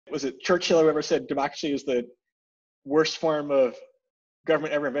Was it Churchill or whoever said democracy is the worst form of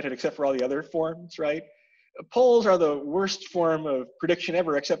government ever invented except for all the other forms, right? Polls are the worst form of prediction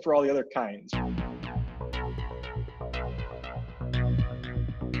ever except for all the other kinds.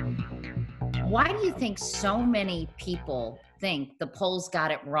 Why do you think so many people think the polls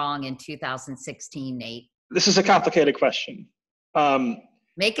got it wrong in 2016, Nate? This is a complicated question.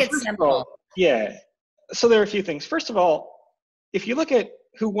 Make it simple. Yeah. So there are a few things. First of all, if you look at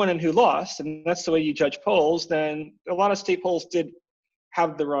who won and who lost, and that's the way you judge polls, then a lot of state polls did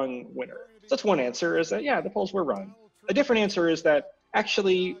have the wrong winner. So that's one answer, is that, yeah, the polls were wrong. A different answer is that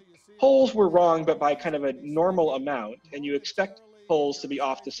actually polls were wrong, but by kind of a normal amount, and you expect polls to be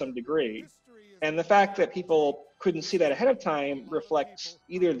off to some degree. And the fact that people couldn't see that ahead of time reflects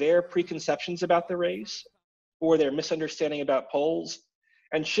either their preconceptions about the race or their misunderstanding about polls,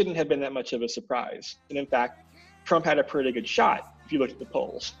 and shouldn't have been that much of a surprise. And in fact, Trump had a pretty good shot if you look at the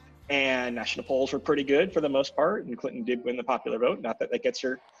polls. And national polls were pretty good for the most part, and Clinton did win the popular vote. Not that that gets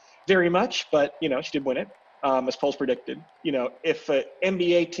her very much, but she did win it, as polls predicted. If an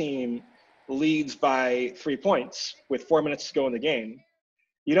NBA team leads by 3 points with 4 minutes to go in the game,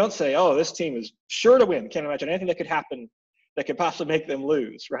 you don't say, oh, this team is sure to win. Can't imagine anything that could happen that could possibly make them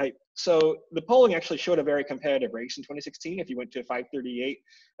lose, right? So the polling actually showed a very competitive race in 2016. If you went to FiveThirtyEight,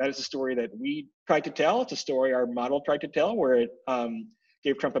 that is a story that we tried to tell. It's a story our model tried to tell, where it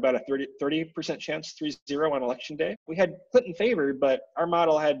gave Trump about a 30% chance, 3-0 on election day. We had Clinton favored, but our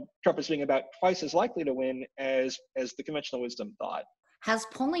model had Trump as being about twice as likely to win as the conventional wisdom thought. Has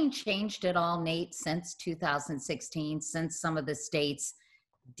polling changed at all, Nate, since 2016, since some of the states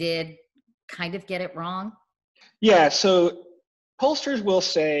did kind of get it wrong? Yeah, so pollsters will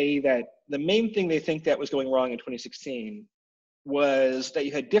say that the main thing they think that was going wrong in 2016 was that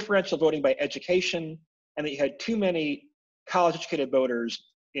you had differential voting by education and that you had too many college-educated voters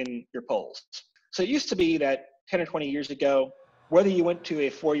in your polls. So it used to be that 10 or 20 years ago, whether you went to a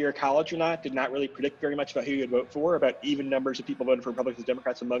four-year college or not did not really predict very much about who you'd vote for, about even numbers of people voting for Republicans and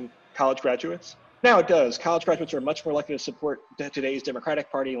Democrats among college graduates. Now it does. College graduates are much more likely to support today's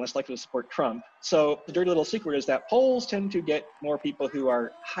Democratic Party and less likely to support Trump. So the dirty little secret is that polls tend to get more people who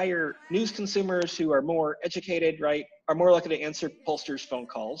are higher news consumers, who are more educated, right, are more likely to answer pollsters' phone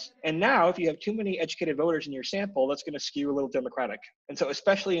calls. And now if you have too many educated voters in your sample, that's going to skew a little Democratic. And so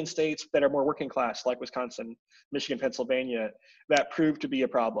especially in states that are more working class, like Wisconsin, Michigan, Pennsylvania, that proved to be a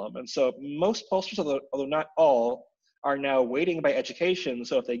problem. And so most pollsters, although not all, are now weighting by education.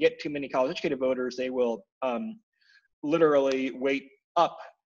 So if they get too many college-educated voters, they will literally weight up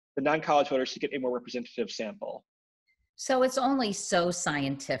the non-college voters to get a more representative sample. So it's only so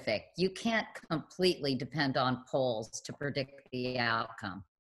scientific. You can't completely depend on polls to predict the outcome.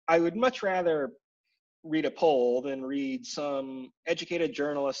 I would much rather read a poll than read some educated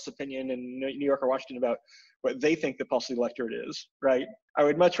journalist's opinion in New York or Washington about what they think the pulse of the electorate is, right? I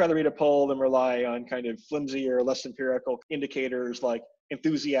would much rather read a poll than rely on kind of flimsy or less empirical indicators like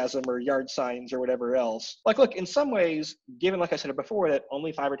enthusiasm or yard signs or whatever else. Like, look, in some ways, given, like I said before, that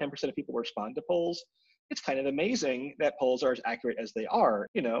only 5 or 10% of people respond to polls, it's kind of amazing that polls are as accurate as they are.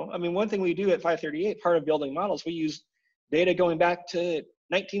 I mean, one thing we do at FiveThirtyEight, part of building models, we use data going back to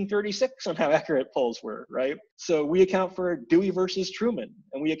 1936 on how accurate polls were, right? So we account for Dewey versus Truman,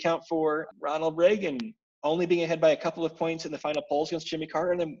 and we account for Ronald Reagan only being ahead by a couple of points in the final polls against Jimmy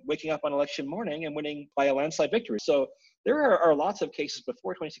Carter, and then waking up on election morning and winning by a landslide victory. So there are lots of cases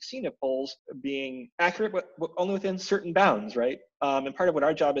before 2016 of polls being accurate, but only within certain bounds, right? And part of what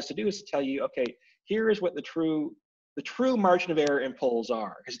our job is to do is to tell you, okay, here is what the true margin of error in polls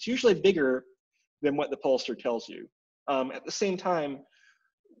are, because it's usually bigger than what the pollster tells you. At the same time,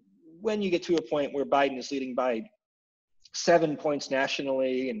 when you get to a point where Biden is leading by 7 points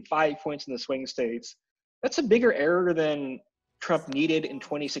nationally and 5 points in the swing states, that's a bigger error than Trump needed in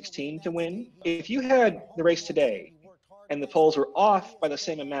 2016 to win. If you had the race today and the polls were off by the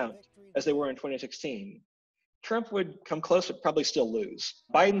same amount as they were in 2016, Trump would come close but probably still lose.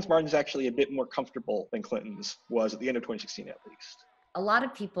 Biden's margin is actually a bit more comfortable than Clinton's was at the end of 2016 at least. A lot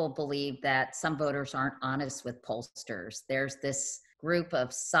of people believe that some voters aren't honest with pollsters. There's this group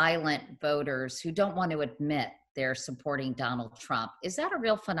of silent voters who don't want to admit they're supporting Donald Trump. Is that a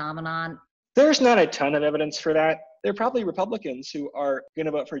real phenomenon? There's not a ton of evidence for that. There are probably Republicans who are going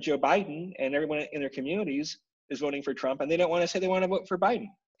to vote for Joe Biden, and everyone in their communities is voting for Trump, and they don't want to say they want to vote for Biden.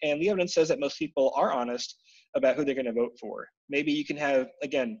 And the evidence says that most people are honest about who they're going to vote for. Maybe you can have,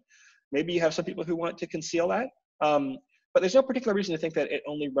 again, maybe you have some people who want to conceal that, but there's no particular reason to think that it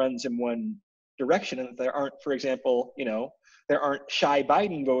only runs in one direction, and that there aren't, for example, there aren't shy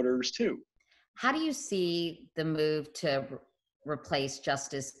Biden voters too. How do you see the move to replace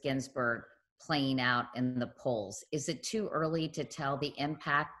Justice Ginsburg playing out in the polls? Is it too early to tell the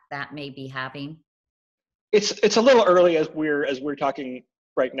impact that may be having? It's a little early as we're talking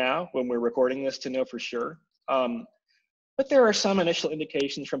right now when we're recording this to know for sure. But there are some initial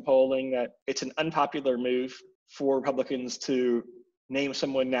indications from polling that it's an unpopular move for Republicans to name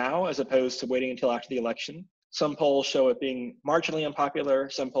someone now as opposed to waiting until after the election. Some polls show it being marginally unpopular,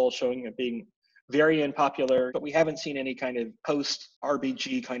 some polls showing it being very unpopular, but we haven't seen any kind of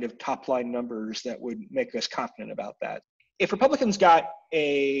post-RBG kind of top-line numbers that would make us confident about that. If Republicans got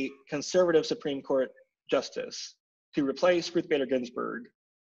a conservative Supreme Court justice to replace Ruth Bader Ginsburg,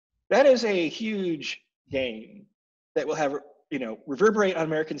 that is a huge gain that will have, reverberate on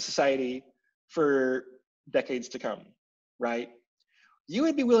American society for decades to come, right? You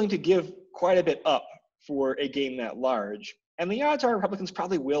would be willing to give quite a bit up for a gain that large, and the odds are Republicans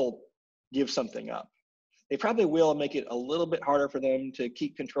probably will give something up. They probably will make it a little bit harder for them to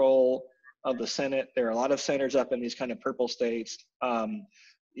keep control of the Senate. There are a lot of senators up in these kind of purple states,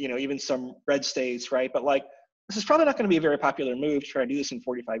 even some red states, right? But this is probably not going to be a very popular move to try to do this in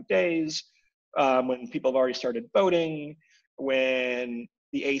 45 days when people have already started voting, when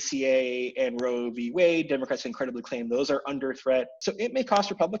the ACA and Roe v. Wade, Democrats incredibly claim those are under threat. So it may cost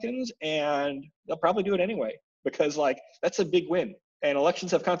Republicans, and they'll probably do it anyway, because that's a big win. And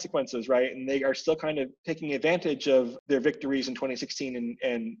elections have consequences, right? And they are still kind of taking advantage of their victories in 2016.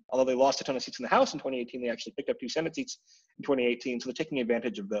 And although they lost a ton of seats in the House in 2018, they actually picked up 2 Senate seats in 2018. So they're taking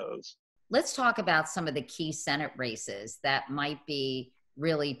advantage of those. Let's talk about some of the key Senate races that might be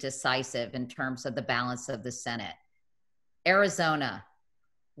really decisive in terms of the balance of the Senate. Arizona,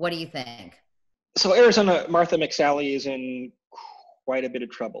 what do you think? So Arizona, Martha McSally is in quite a bit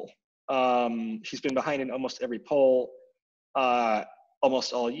of trouble. She's been behind in almost every poll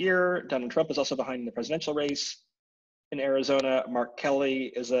almost all year. Donald Trump is also behind in the presidential race in Arizona. Mark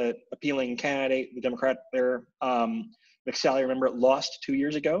Kelly is an appealing candidate, the Democrat there. McSally, remember, lost 2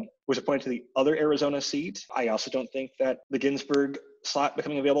 years ago, was appointed to the other Arizona seat. I also don't think that the Ginsburg slot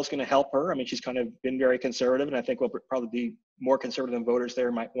becoming available is going to help her. I mean, she's kind of been very conservative, and I think will probably be more conservative than voters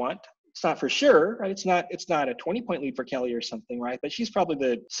there might want. It's not for sure, right? It's not a 20-point lead for Kelly or something, right? But she's probably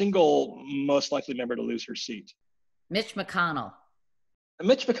the single most likely member to lose her seat. Mitch McConnell.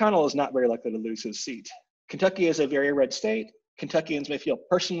 Mitch McConnell is not very likely to lose his seat. Kentucky is a very red state. Kentuckians may feel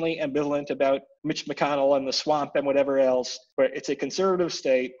personally ambivalent about Mitch McConnell and the swamp and whatever else, but it's a conservative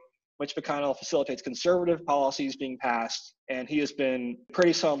state. Mitch McConnell facilitates conservative policies being passed, and he has been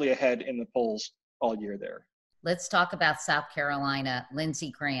pretty solidly ahead in the polls all year there. Let's talk about South Carolina,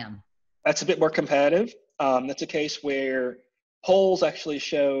 Lindsey Graham. That's a bit more competitive. That's a case where polls actually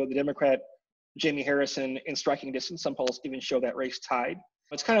show the Democrat Jamie Harrison in striking distance. Some polls even show that race tied.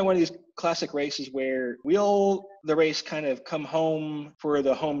 It's kind of one of these classic races where will the race kind of come home for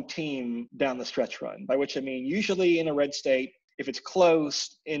the home team down the stretch run, by which I mean usually in a red state, if it's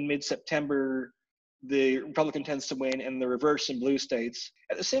close in mid-September, the Republican tends to win, and the reverse in blue states.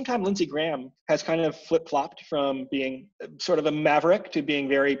 At the same time, Lindsey Graham has kind of flip-flopped from being sort of a maverick to being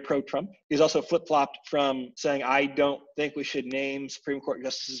very pro-Trump. He's also flip-flopped from saying, I don't think we should name Supreme Court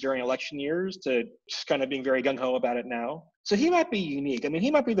justices during election years, to just kind of being very gung-ho about it now. So he might be unique. I mean, he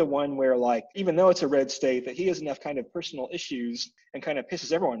might be the one where, even though it's a red state, that he has enough kind of personal issues and kind of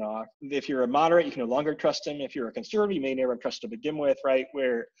pisses everyone off. If you're a moderate, you can no longer trust him. If you're a conservative, you may never trust him to begin with, right?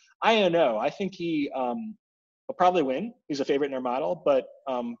 Where I don't know. I think he will probably win. He's a favorite in our model, but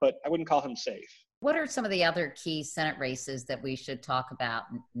I wouldn't call him safe. What are some of the other key Senate races that we should talk about,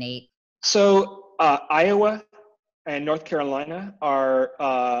 Nate? So Iowa and North Carolina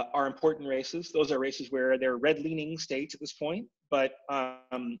are important races. Those are races where they're red-leaning states at this point, but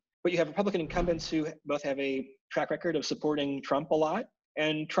you have Republican incumbents who both have a track record of supporting Trump a lot,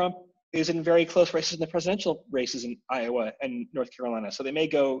 and Trump is in very close races in the presidential races in Iowa and North Carolina, so they may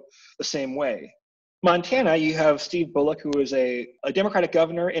go the same way. Montana, you have Steve Bullock, who is a Democratic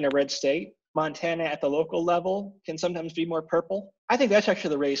governor in a red state. Montana at the local level can sometimes be more purple. I think that's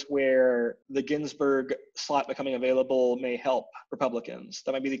actually the race where the Ginsburg slot becoming available may help Republicans.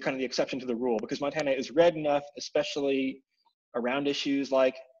 That might be kind of the exception to the rule, because Montana is red enough, especially around issues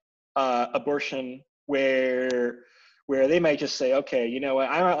like abortion, where they might just say, okay, you know what,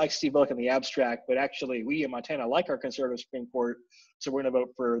 I might like Steve Bullock in the abstract, but actually we in Montana like our conservative Supreme Court, so we're going to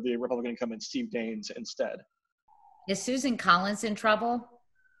vote for the Republican incumbent Steve Daines instead. Is Susan Collins in trouble?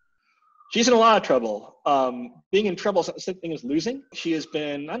 She's in a lot of trouble. Being in trouble is not the same thing as losing. She has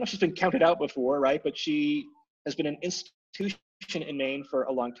been, I don't know if she's been counted out before, right? But she has been an institution in Maine for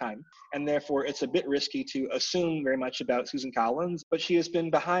a long time. And therefore, it's a bit risky to assume very much about Susan Collins. But she has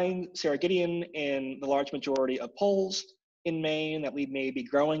been behind Sarah Gideon in the large majority of polls. in Maine. That lead may be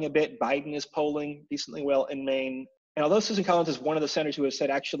growing a bit. Biden is polling decently well in Maine. And although Susan Collins is one of the senators who has said,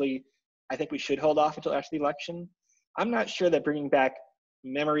 actually, I think we should hold off until after the election, I'm not sure that bringing back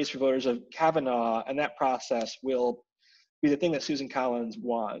memories for voters of Kavanaugh and that process will be the thing that Susan Collins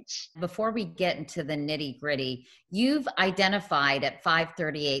wants. Before we get into the nitty gritty, you've identified at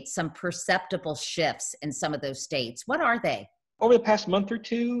 538 some perceptible shifts in some of those states. What are they? Over the past month or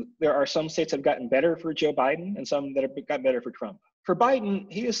two, there are some states that have gotten better for Joe Biden and some that have gotten better for Trump. For Biden,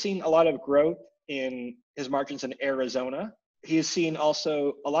 he has seen a lot of growth in his margins in Arizona. He has seen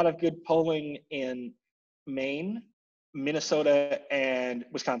also a lot of good polling in Maine, Minnesota, and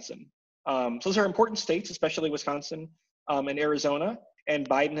Wisconsin. So those are important states, especially Wisconsin and Arizona. And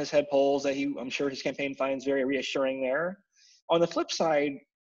Biden has had polls that I'm sure his campaign finds very reassuring there. On the flip side,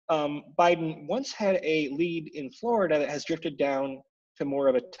 Biden once had a lead in Florida that has drifted down to more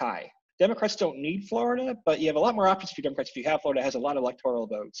of a tie. Democrats don't need Florida, but you have a lot more options for Democrats if you have Florida. It has a lot of electoral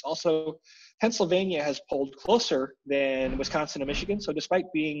votes. Also, Pennsylvania has polled closer than Wisconsin and Michigan. So despite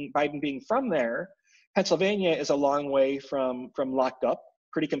Biden being from there, Pennsylvania is a long way from locked up,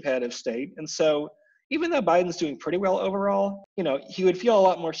 pretty competitive state. And so even though Biden's doing pretty well overall, he would feel a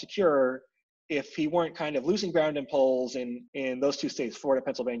lot more secure if he weren't kind of losing ground in polls in those two states, Florida,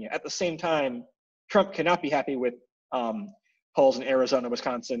 Pennsylvania. At the same time, Trump cannot be happy with polls in Arizona,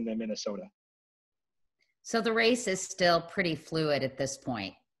 Wisconsin, and Minnesota. So the race is still pretty fluid at this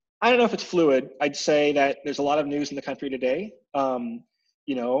point. I don't know if it's fluid. I'd say that there's a lot of news in the country today.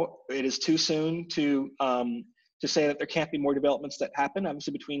 It is too soon to say that there can't be more developments that happen,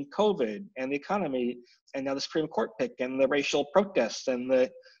 obviously, between COVID and the economy, and now the Supreme Court pick, and the racial protests, and the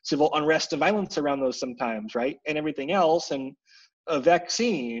civil unrest and violence around those sometimes, right? And everything else, and a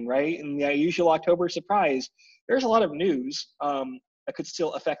vaccine, right? And the usual October surprise. There's a lot of news that could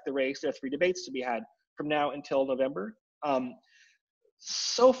still affect the race. There are 3 debates to be had from now until November.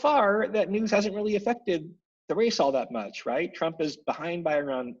 So far, that news hasn't really affected the race all that much, right? Trump is behind by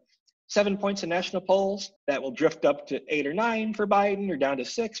around 7 points in national polls. That will drift up to 8 or 9 for Biden, or down to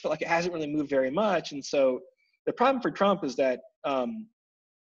 6, but it hasn't really moved very much. And so the problem for Trump is that,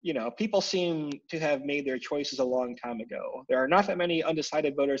 people seem to have made their choices a long time ago. There are not that many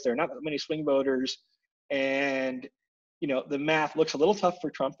undecided voters. There are not that many swing voters. And, the math looks a little tough for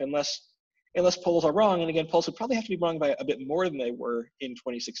Trump unless polls are wrong. And again, polls would probably have to be wrong by a bit more than they were in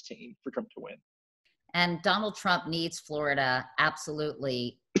 2016 for Trump to win. And Donald Trump needs Florida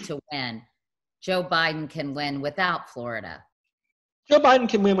absolutely to win. Joe Biden can win without Florida. Joe Biden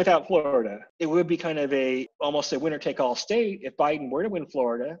can win without Florida. It would be kind of almost a winner-take-all state. If Biden were to win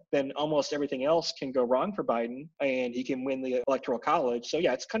Florida, then almost everything else can go wrong for Biden, and he can win the Electoral College. So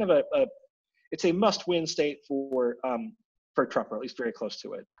yeah, it's kind of it's a must-win state for Trump, or at least very close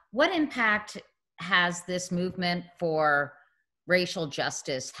to it. What impact has this movement for racial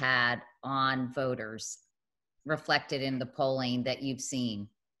justice had on voters, reflected in the polling that you've seen?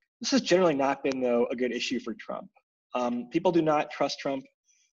 This has generally not been, though, a good issue for Trump. People do not trust Trump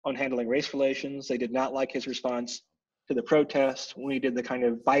on handling race relations. They did not like his response to the protest when he did the kind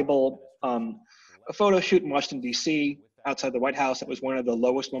of Bible a photo shoot in Washington, D.C., outside the White House. That was one of the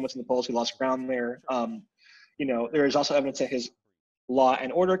lowest moments in the polls. He lost ground there. There is also evidence that his law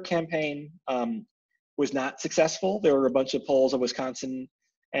and order campaign was not successful. There were a bunch of polls of Wisconsin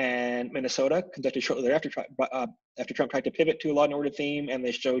and Minnesota conducted shortly thereafter after Trump tried to pivot to a law and order theme, and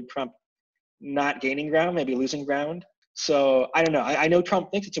they showed Trump not gaining ground, maybe losing ground. So I don't know. I know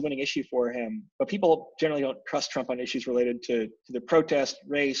Trump thinks it's a winning issue for him, but people generally don't trust Trump on issues related to the protest,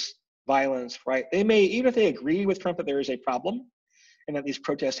 race, violence, right? They may, even if they agree with Trump that there is a problem and that these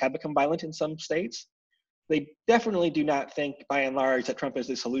protests have become violent in some states, they definitely do not think, by and large, that Trump is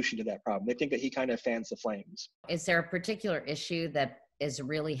the solution to that problem. They think that he kind of fans the flames. Is there a particular issue that is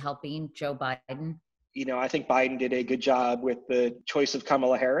really helping Joe Biden? I think Biden did a good job with the choice of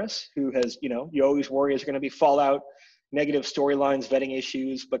Kamala Harris, who has, you always worry is going to be fallout, negative storylines, vetting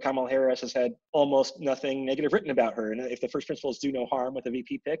issues, but Kamala Harris has had almost nothing negative written about her. And if the first principles do no harm with a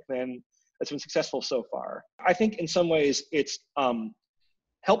VP pick, then it's been successful so far. I think in some ways it's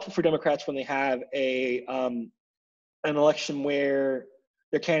helpful for Democrats when they have an election where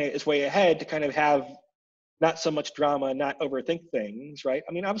their candidate is way ahead to kind of have not so much drama, not overthink things, right?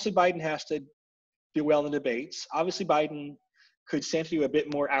 I mean, obviously Biden has to do well in the debates. Obviously Biden could stand to do a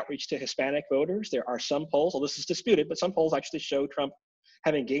bit more outreach to Hispanic voters. There are some polls, well, this is disputed, but some polls actually show Trump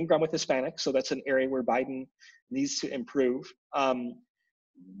having gained ground with Hispanics. So that's an area where Biden needs to improve.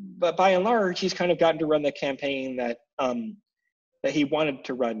 But by and large, he's kind of gotten to run the campaign that he wanted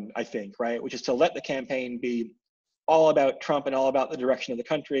to run, I think, right? Which is to let the campaign be all about Trump and all about the direction of the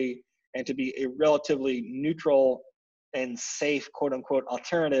country, and to be a relatively neutral and safe, quote unquote,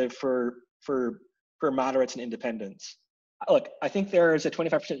 alternative for moderates and independents. Look, I think there is a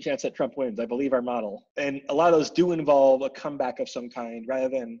 25% chance that Trump wins. I believe our model. And a lot of those do involve a comeback of some kind rather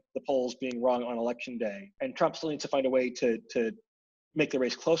than the polls being wrong on election day. And Trump still needs to find a way to make the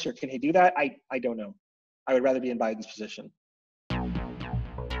race closer. Can he do that? I don't know. I would rather be in Biden's position.